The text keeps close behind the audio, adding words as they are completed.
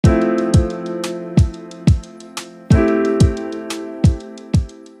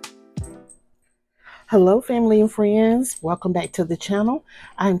Hello, family and friends. Welcome back to the channel.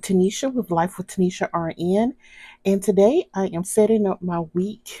 I'm Tanisha with Life with Tanisha RN, and today I am setting up my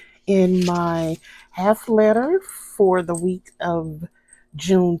week in my half letter for the week of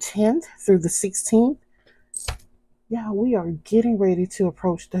June 10th through the 16th. Yeah, we are getting ready to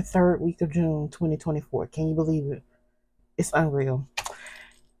approach the third week of June 2024. Can you believe it? It's unreal.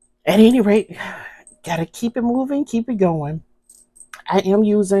 At any rate, gotta keep it moving, keep it going. I am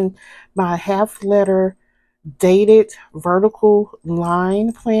using my half letter dated vertical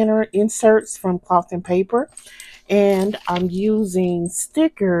line planner inserts from Cloth and Paper, and I'm using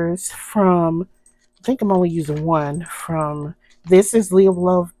stickers from, I think I'm only using one from, this is Live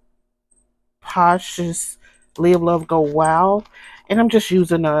Love Posh's Live Love Go Wow, and I'm just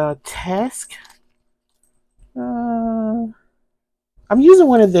using a task. I'm using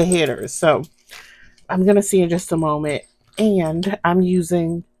one of the headers, so I'm gonna see in just a moment. And I'm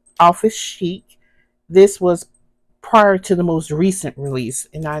using Office Chic. This was prior to the most recent release,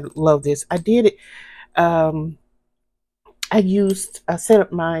 and I love this. I did it. Um, I set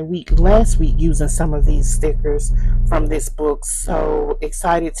up my week last week using some of these stickers from this book. So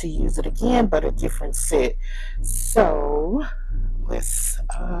excited to use it again, but a different set. So let's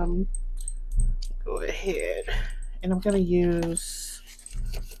go ahead, and I'm gonna use.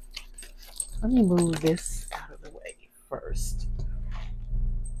 Let me move this out of the way first.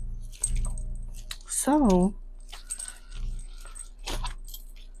 So,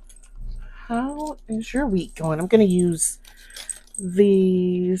 how is your week going? I'm gonna use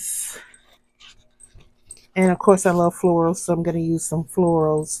these, and of course I love florals, so I'm going to use some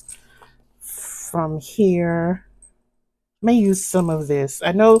florals from here. May use some of this.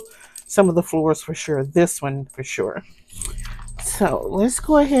 I know some of the florals for sure, this one for sure. So let's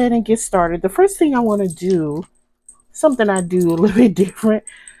go ahead and get started. The first thing I want to do, something I do a little bit different,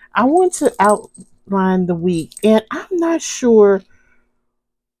 I want to outline the week, and I'm not sure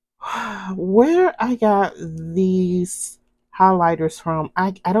where I got these highlighters from.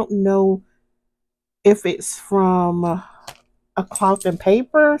 I don't know if it's from a Cloth and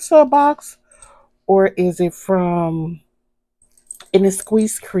Paper sub box, or is it from in the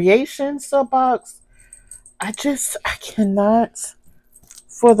Squeeze Creation sub box. I cannot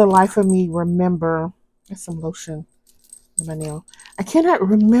for the life of me remember. There's some lotion in my nail. I cannot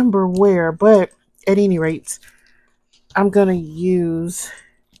remember where, but at any rate, I'm gonna use,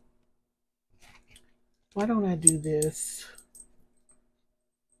 why don't I do this?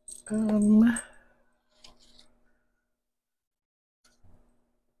 Where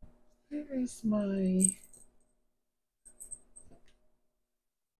is my,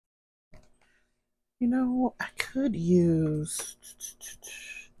 I could use,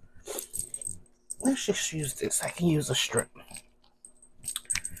 let's just use this. I can use a strip.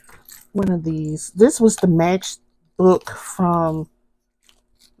 One of these. This was the match book from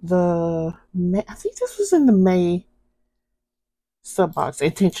I think this was in the May sub box,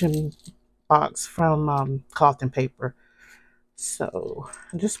 attention box from Cloth and Paper. So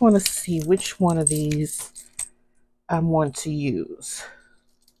I just want to see which one of these I want to use.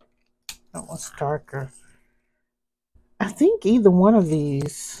 That one's darker. I think either one of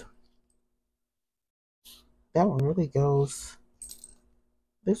these. That one really goes.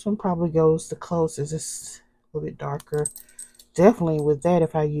 This one probably goes the closest. It's a little bit darker. Definitely with that,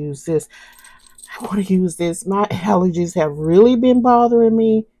 if I use this, I want to use this. My allergies have really been bothering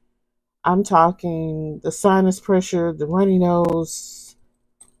me. I'm talking the sinus pressure, the runny nose.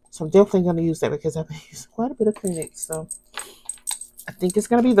 So I'm definitely going to use that because I've used quite a bit of Kleenex. So I think it's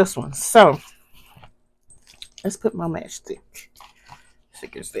going to be this one. So let's put my matchstick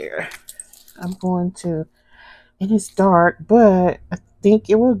stickers there. I'm going to, and it's dark, but I think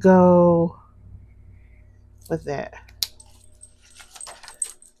it will go with that.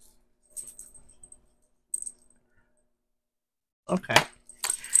 Okay.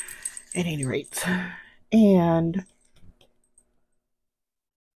 At any rate. And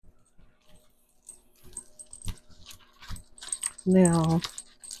now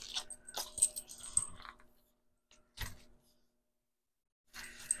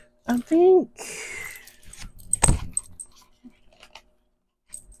I think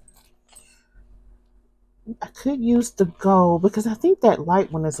I could use the gold because I think that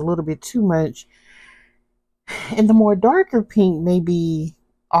light one is a little bit too much. And the more darker pink may be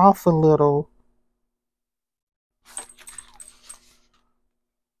off a little.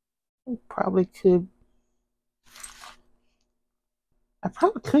 I probably could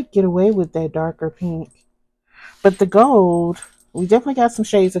get away with that darker pink. But the gold, we definitely got some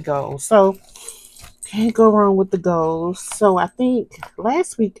shades of gold. So can't go wrong with the gold. So I think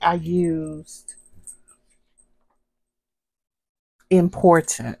last week I used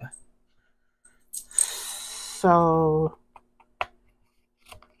important. So,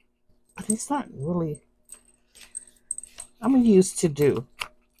 but it's not really, I'm going to use to do.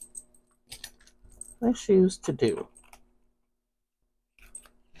 Let's use to do.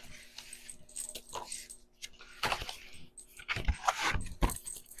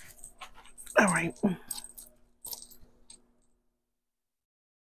 All right.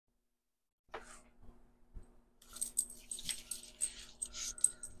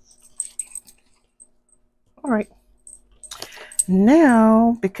 All right.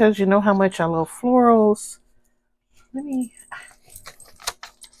 Now, because you know how much I love florals, let me,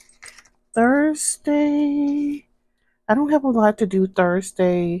 Thursday, I don't have a lot to do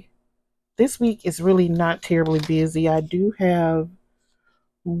Thursday. This week is really not terribly busy. I do have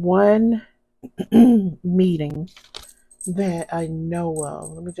one meeting that I know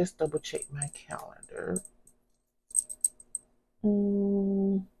of. Let me just double check my calendar.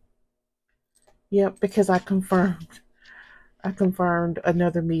 Yep, because I confirmed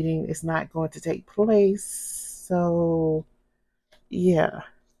another meeting is not going to take place. So, yeah.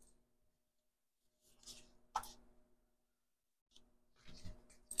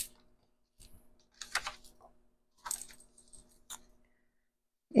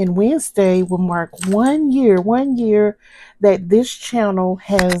 And Wednesday will mark 1 year that this channel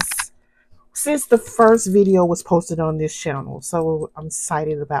has, since the first video was posted on this channel. So I'm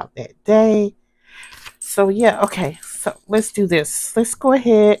excited about that day. So yeah, okay. So let's do this. Let's go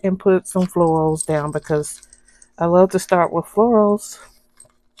ahead and put some florals down because I love to start with florals.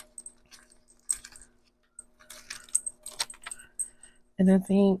 And I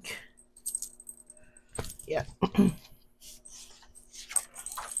think, yeah.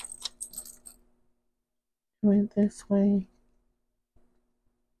 Went this way.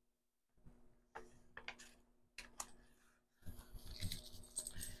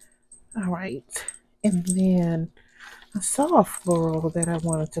 All right. And then I saw a floral that I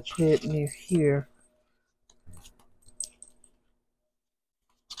wanted to put near here.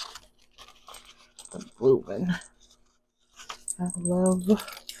 The blue one. I love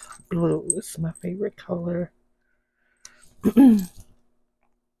blue. It's my favorite color.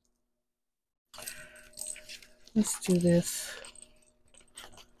 Let's do this.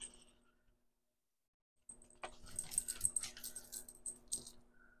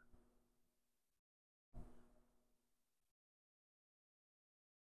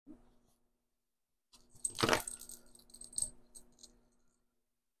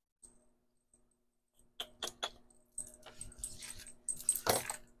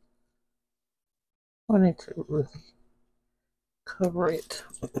 I wanted to really cover it.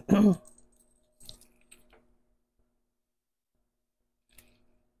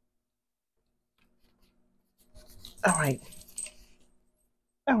 All right.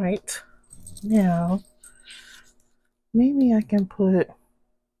 All right. Now, maybe I can put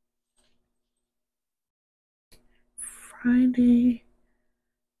Friday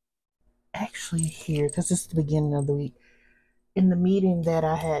actually here because it's the beginning of the week. In the meeting that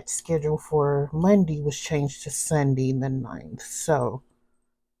I had scheduled for Monday was changed to Sunday the 9th. So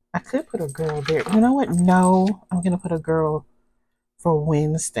I could put a girl there. You know what? No, I'm going to put a girl for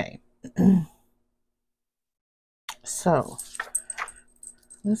Wednesday. So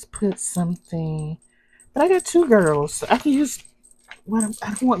let's put something. But I got two girls. I can use, well,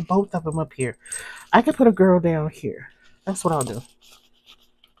 I don't want both of them up here. I could put a girl down here. That's what I'll do.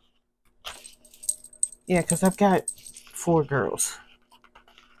 Yeah, because I've got 4 girls.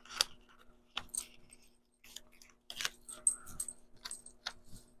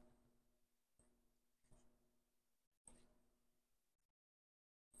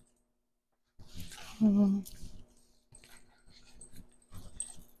 I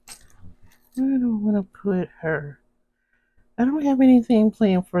don't want to put her. I don't have anything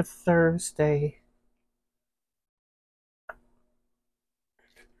planned for Thursday. I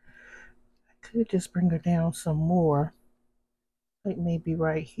could just bring her down some more. Like maybe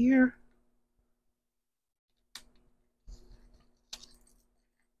right here.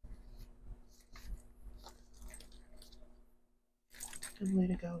 Good way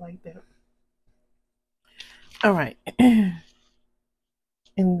to go like that. All right. And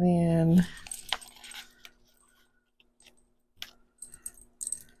then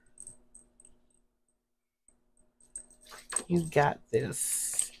you got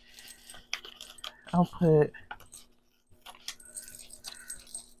this. I'll put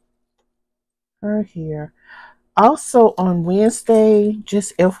her here. Also on Wednesday,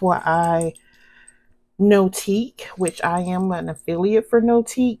 just FYI, Notique, which I am an affiliate for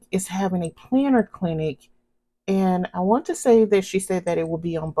Notique, is having a planner clinic And I want to say that she said that it will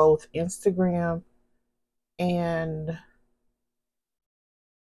be on both Instagram and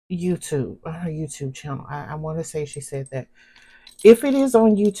YouTube, her YouTube channel. I want to say she said that. If it is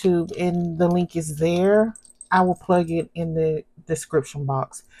on YouTube and the link is there, I will plug it in the description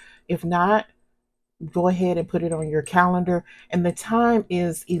box. If not, go ahead and put it on your calendar. And the time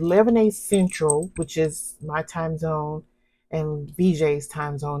is 11 Central, which is my time zone and VJ's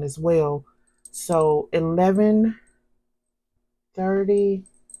time zone as well. So 11:30.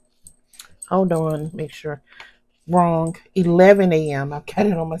 Hold on, make sure. Wrong. 11 a.m. I've got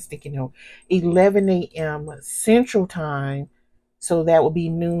it on my sticky note. 11 a.m. Central Time. So that will be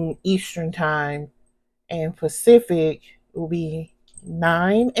noon Eastern Time. And Pacific will be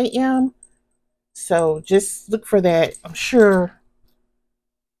 9 a.m. So just look for that. I'm sure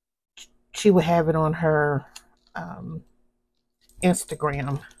she will have it on her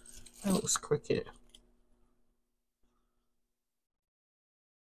Instagram. That looks crooked.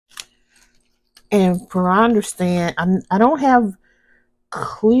 And for I understand, I don't have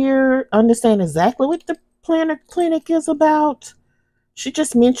clear understand exactly what the Planner Clinic is about. She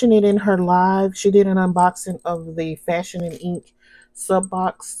just mentioned it in her live. She did an unboxing of the Fashion and Ink sub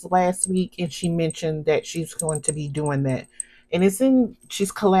box last week, and she mentioned that she's going to be doing that. And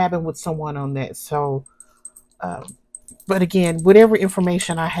she's collabing with someone on that. So, but again, whatever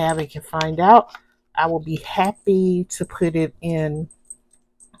information I have and can find out, I will be happy to put it in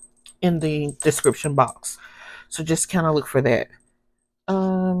the description box. So just kind of look for that.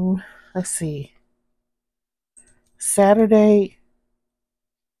 Let's see. Saturday,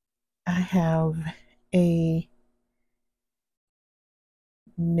 I have a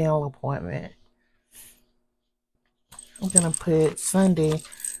nail appointment. I'm gonna put Sunday.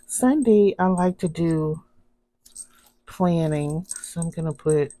 Sunday, I like to do planning, so I'm gonna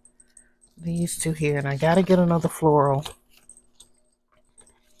put these two here, and I gotta get another floral.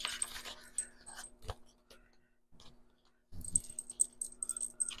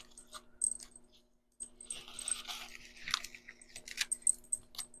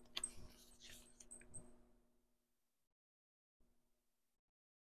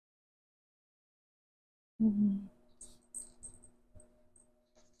 Mm-hmm.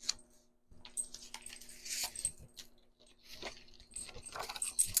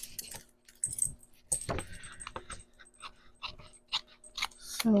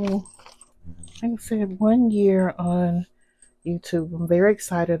 So, like I said, 1 year on YouTube. I'm very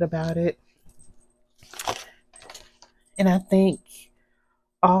excited about it. And I thank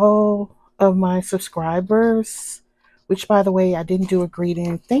all of my subscribers, which, by the way, I didn't do a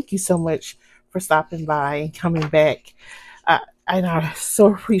greeting. Thank you so much for stopping by and coming back. And I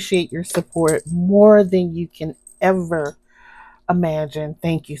so appreciate your support more than you can ever imagine.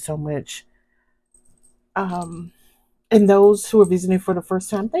 Thank you so much. Um, and those who are visiting for the first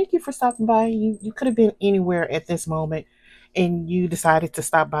time, thank you for stopping by. You could have been anywhere at this moment and you decided to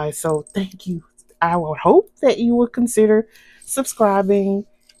stop by. So thank you. I would hope that you will consider subscribing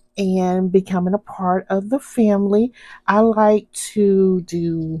and becoming a part of the family. I like to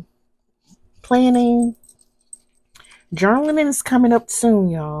do planning. Journaling is coming up soon,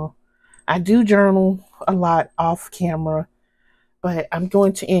 y'all. I do journal a lot off camera, but I'm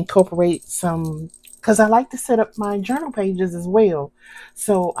going to incorporate some because I like to set up my journal pages as well.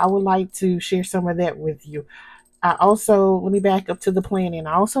 So I would like to share some of that with you. I also, let me back up to the planning.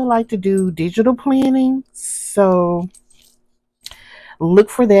 I also like to do digital planning. So look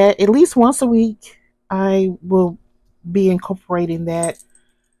for that at least once a week. I will be incorporating that.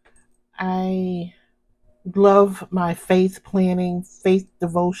 I love my faith planning, faith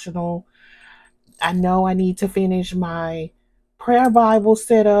devotional. I know I need to finish my prayer Bible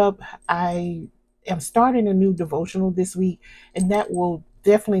setup. I am starting a new devotional this week, and that will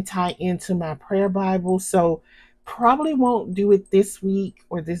definitely tie into my prayer Bible. So, probably won't do it this week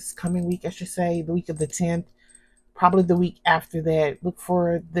or this coming week, I should say, the week of the 10th. Probably the week after that. Look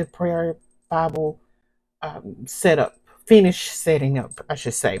for the prayer Bible setup, finish setting up, I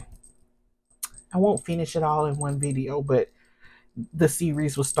should say. I won't finish it all in one video, but the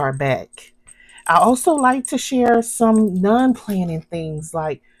series will start back. I also like to share some non-planning things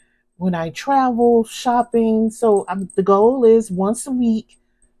like when I travel, shopping. So the goal is once a week,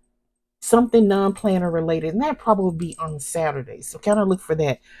 something non-planner related, and that probably be on Saturday. So kind of look for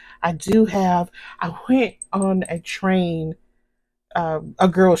that. I went on a train, a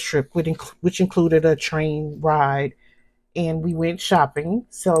girls trip, which included a train ride, and we went shopping.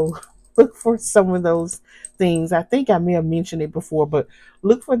 So look for some of those things. I think I may have mentioned it before, but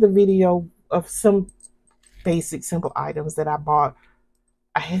look for the video of some basic, simple items that I bought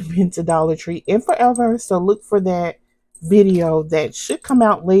I haven't been to Dollar Tree in forever. So look for that video that should come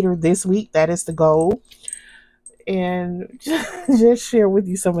out later this week. That is the goal. And just share with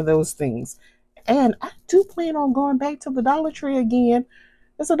you some of those things. And I do plan on going back to the Dollar Tree again.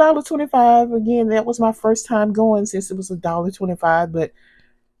 It's $1.25. Again, that was my first time going since it was $1.25. But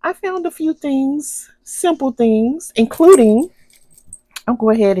I found a few things, simple things, including, I'll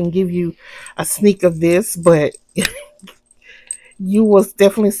go ahead and give you a sneak of this, but you will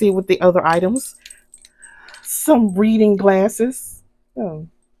definitely see with the other items. Some reading glasses. Oh,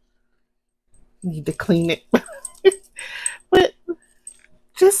 need to clean it. But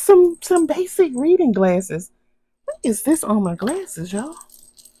just some basic reading glasses. What is this on my glasses, y'all?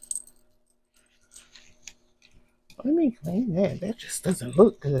 Let me clean that. That just doesn't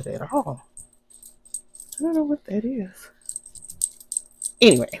look good at all. I don't know what that is.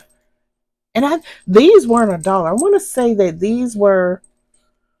 Anyway, and these weren't $1. I want to say that these were,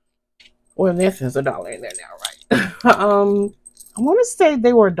 well, this is $1 in there now, right? I want to say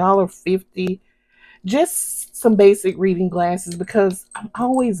they were $1.50. Just some basic reading glasses because I'm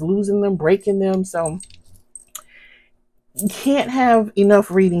always losing them, breaking them. So you can't have enough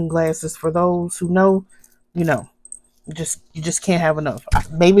reading glasses. For those who know, you know, you just can't have enough.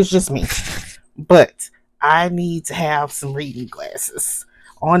 Maybe it's just me, but I need to have some reading glasses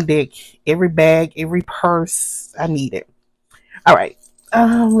on deck. Every bag, every purse, I need it. All right.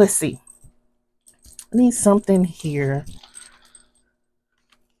 Let's see. I need something here.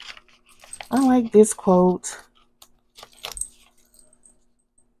 I like this quote.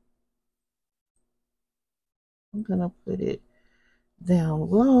 I'm gonna put it down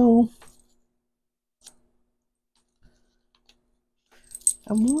low.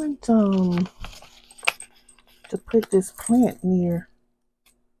 I want to put this plant near.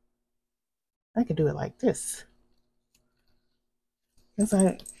 I could do it like this. As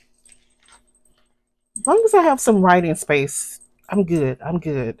long as I have some writing space, I'm good. I'm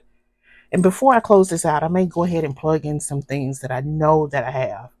good. And before I close this out, I may go ahead and plug in some things that I know that I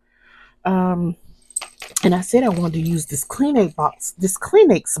have. And I said I wanted to use this Kleenex box. This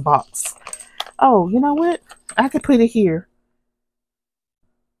Kleenex box. Oh, you know what? I could put it here.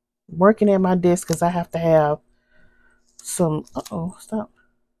 Working at my desk because I have to have some. Uh-oh, stop.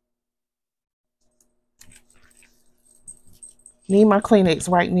 Need my Kleenex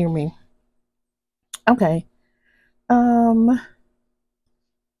right near me. Okay.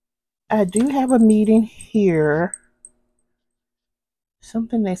 I do have a meeting here.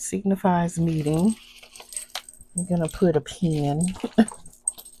 Something that signifies meeting. I'm gonna put a pen.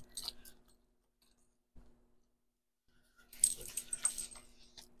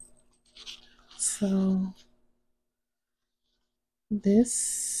 So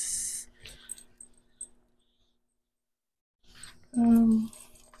this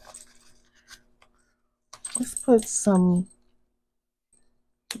let's put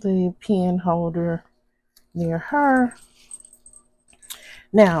the pen holder near her.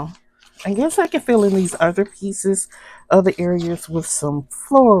 Now, I guess I can fill in these other pieces, other areas with some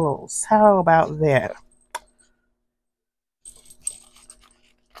florals. How about that?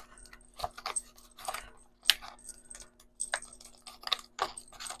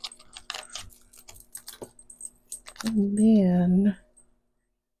 And then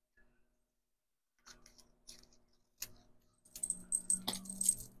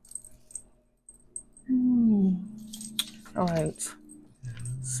all right.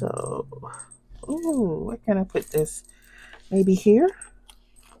 So, ooh, where can I put this? Maybe here?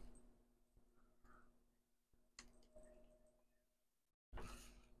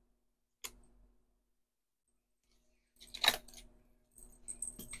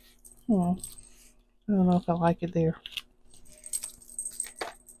 I don't know if I like it there.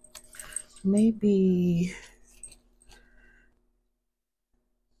 Maybe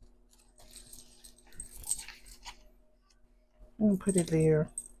I'm gonna put it there.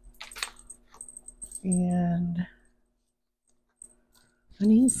 And I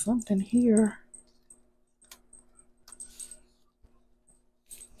need something here.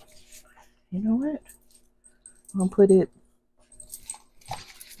 You know what? I'll put it,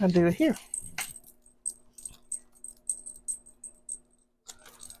 I'll do it here.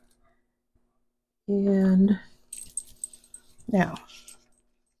 And now,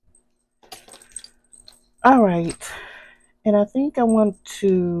 all right. And I think I want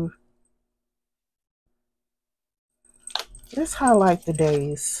to, let's highlight the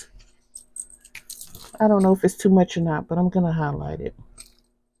days. I don't know if it's too much or not, but I'm going to highlight it.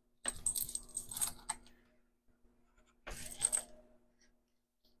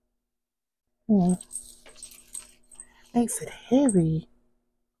 Makes it heavy.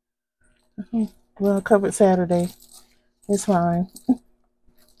 Well, I covered Saturday. It's fine.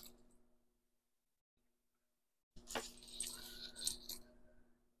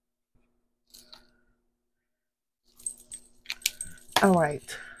 All right.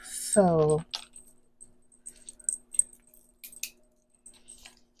 So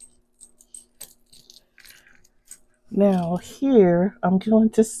now here I'm going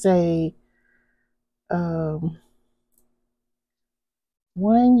to say 1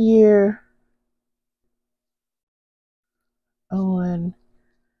 year on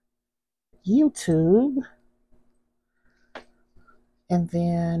YouTube, and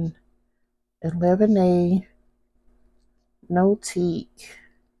then 11A No Teak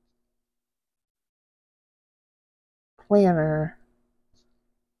Planner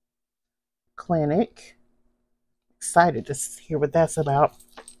Clinic. Excited to hear what that's about.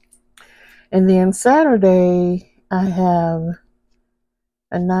 And then Saturday, I have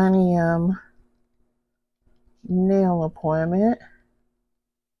a 9 a.m. nail appointment.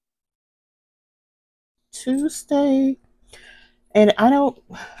 Tuesday, and I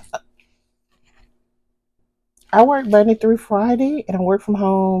work Monday through Friday, and I work from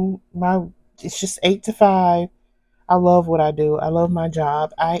home. It's just 8 to 5. I love what I do. I love my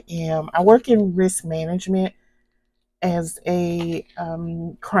job. I work in risk management as a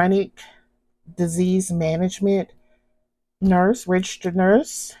chronic disease management nurse, registered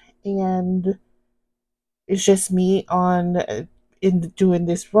nurse, and it's just me on in doing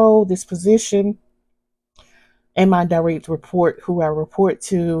this role, this position, and my direct report, who I report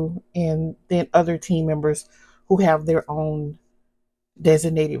to, and then other team members who have their own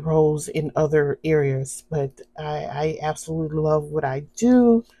designated roles in other areas. But I absolutely love what I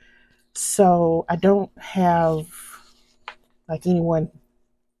do. So I don't have like anyone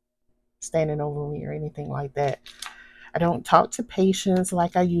standing over me or anything like that. I don't talk to patients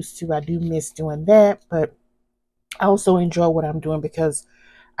like I used to. I do miss doing that, but I also enjoy what I'm doing because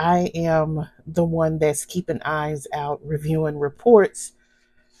I am the one that's keeping eyes out, reviewing reports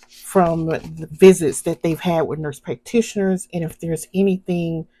from the visits that they've had with nurse practitioners, and if there's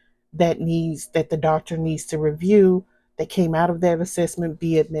anything that the doctor needs to review that came out of that assessment,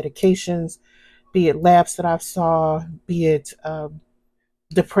 be it medications, be it labs that I saw, be it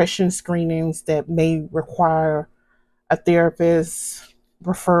depression screenings that may require a therapist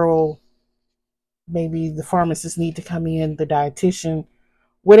referral, maybe the pharmacist need to come in, the dietitian,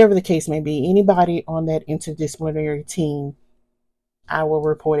 whatever the case may be, anybody on that interdisciplinary team, I will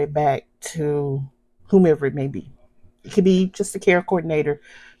report it back to whomever it may be. It could be just a care coordinator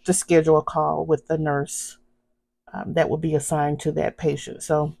to schedule a call with the nurse that will be assigned to that patient.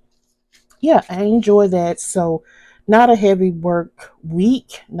 So, yeah, I enjoy that. So, not a heavy work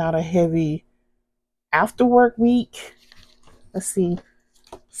week, not a heavy after work week. Let's see,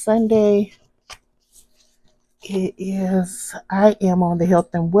 Sunday, I am on the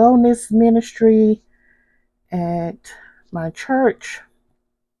health and wellness ministry at my church.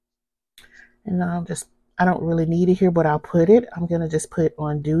 And I don't really need it here, but I'll put it. I'm going to just put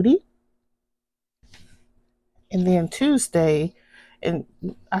on duty. And then Tuesday, and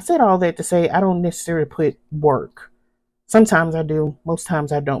I said all that to say I don't necessarily put work. Sometimes I do, most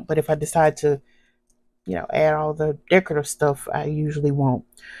times I don't. But if I decide to, add all the decorative stuff, I usually won't.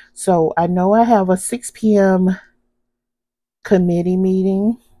 So I know I have a 6 p.m. committee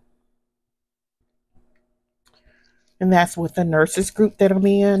meeting, and that's with the nurses group that I'm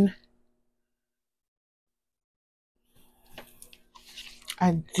in.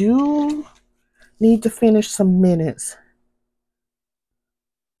 I do need to finish some minutes,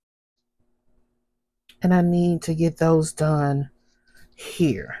 and I need to get those done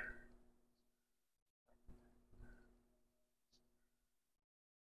here.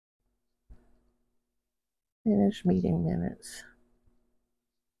 Finish meeting minutes.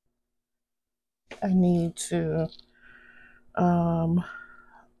 I need to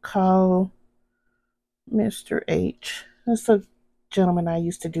call Mr. H. That's a gentleman I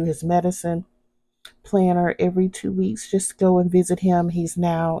used to do his medicine planner every 2 weeks. Just go and visit him. He's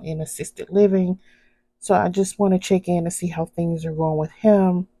now in assisted living. So I just want to check in to see how things are going with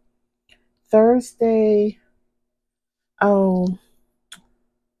him. Thursday, oh,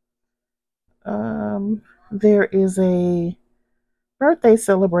 there is a birthday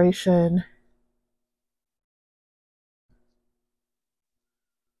celebration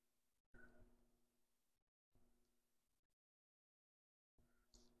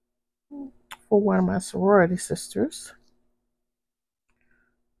for one of my sorority sisters.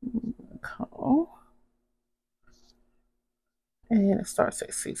 Call. And it starts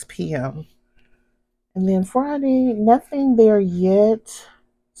at 6 p.m. And then Friday, nothing there yet.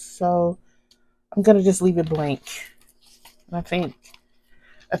 So I'm gonna just leave it blank. I think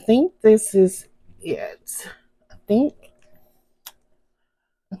this is it. I think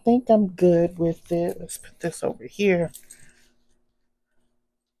I think I'm good with it. Let's put this over here.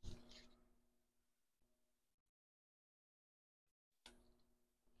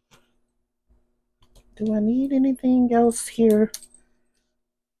 Do I need anything else here?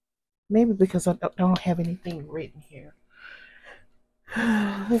 Maybe because I don't have anything written here.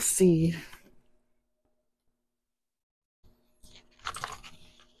 Let's see.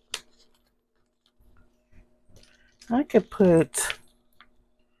 I could put,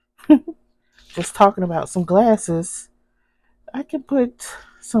 just talking about some glasses, I could put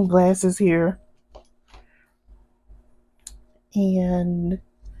some glasses here. And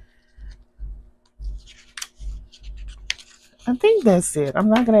I think that's it. I'm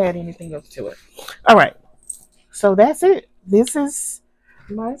not going to add anything else to it. All right. So that's it. This is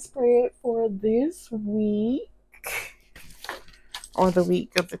my spread for this week, or the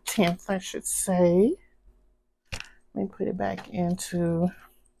week of the 10th, I should say. Let me put it back into.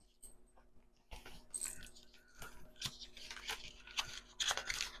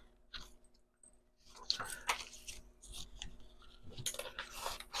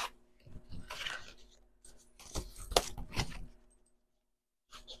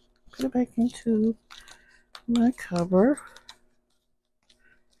 Put it back into my cover.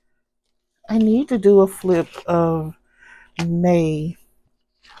 I need to do a flip of May.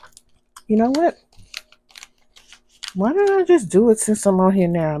 You know what? Why don't I just do it since I'm on here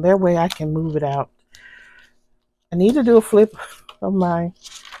now? That way I can move it out. I need to do a flip of my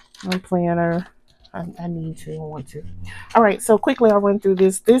planner. I need to. I want to. All right. So quickly, I'll run through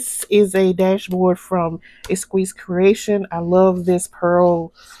this. This is a dashboard from Esquisse Creation. I love this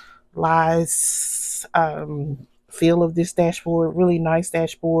pearl lies feel of this dashboard. Really nice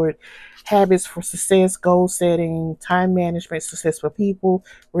dashboard. Habits for success, goal setting, time management, success for people,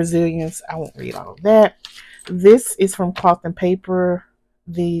 resilience. I won't read all of that. This is from Cloth and Paper,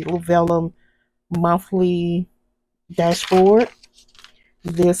 the Vellum monthly dashboard.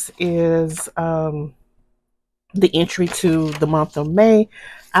 This is the entry to the month of May.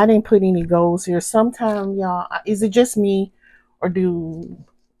 I didn't put any goals here. Sometimes, y'all, is it just me, or am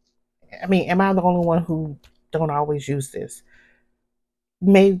I the only one who don't always use this?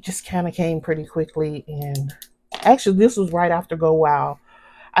 May just kind of came pretty quickly, and actually this was right after Go Wow.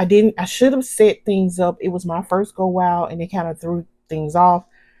 I should have set things up. It was my first Go Wow, and it kind of threw things off.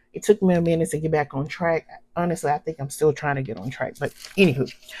 It took me a minute to get back on track. Honestly, I think I'm still trying to get on track. But anywho,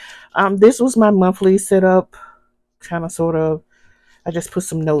 this was my monthly setup, kind of sort of. I just put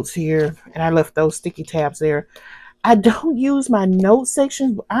some notes here, and I left those sticky tabs there. I don't use my note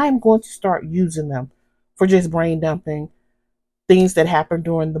sections, but I'm going to start using them for just brain dumping things that happen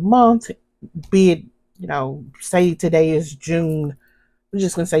during the month. Be it, say today is June. I'm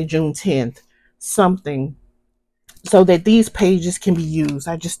just going to say June 10th, something, so that these pages can be used.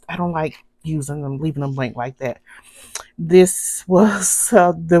 I don't like using them, leaving them blank like that. This was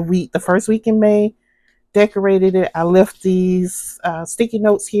the first week in May. Decorated it. I left these sticky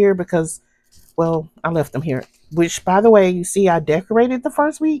notes here because, well, I left them here. Which, by the way, you see I decorated the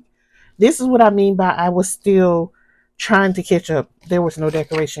first week. This is what I mean by I was still trying to catch up. There was no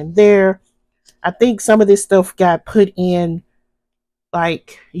decoration there. I think some of this stuff got put in,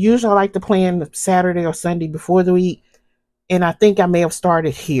 like, usually I like to plan Saturday or Sunday before the week. And I think I may have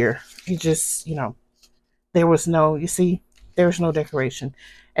started here. It just, there was no decoration.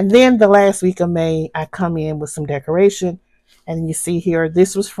 And then the last week of May, I come in with some decoration. And you see here,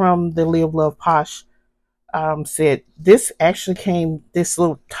 this was from the Live Love Posh set. This actually came, this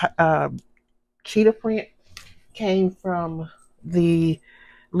little cheetah print came from the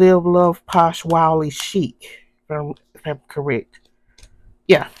Live Love Posh Wildly Chic, if I'm correct.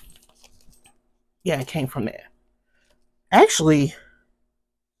 Yeah. Yeah, it came from there. Actually,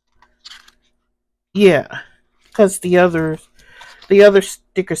 yeah, because the other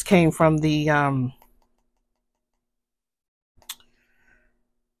stickers came from the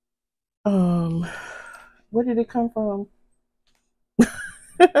where did it come from?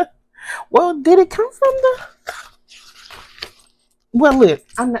 Well, did it come from the? Well, look,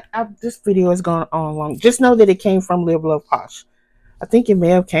 this video has gone on long. Just know that it came from Live Love Posh. I think it may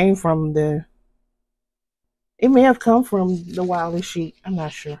have came from the. It may have come from the Wildly Chic. I'm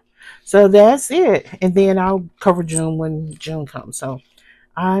not sure. So that's it. And then I'll cover June when June comes. So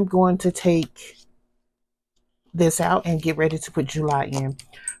I'm going to take this out and get ready to put July in.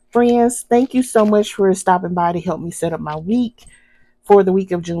 Friends, thank you so much for stopping by to help me set up my week for the week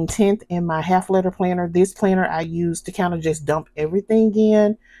of June 10th in my half letter planner. This planner I use to kind of just dump everything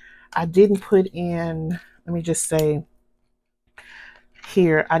in. I didn't put in, let me just say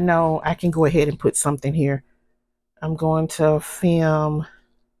here, I know I can go ahead and put something here. I'm going to film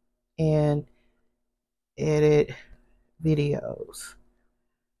and edit videos.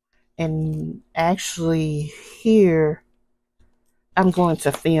 And actually here, I'm going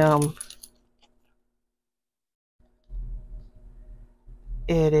to film,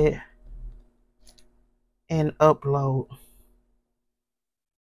 edit, and upload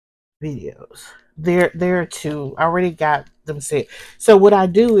videos. There are two. I already got them set. So what I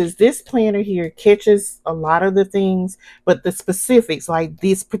do is this planner here catches a lot of the things, but the specifics, like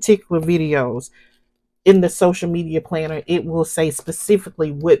these particular videos in the social media planner, it will say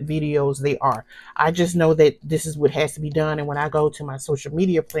specifically what videos they are. I just know that this is what has to be done. And when I go to my social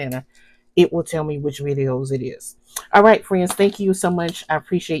media planner, it will tell me which videos it is. All right, friends, thank you so much. I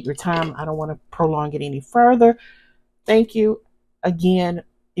appreciate your time. I don't want to prolong it any further. Thank you again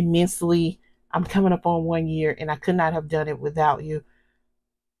immensely. I'm coming up on 1 year and I could not have done it without you.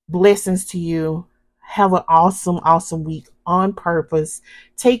 Blessings to you. Have an awesome, awesome week on purpose.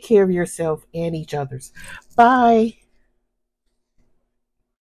 Take care of yourself and each other's. Bye.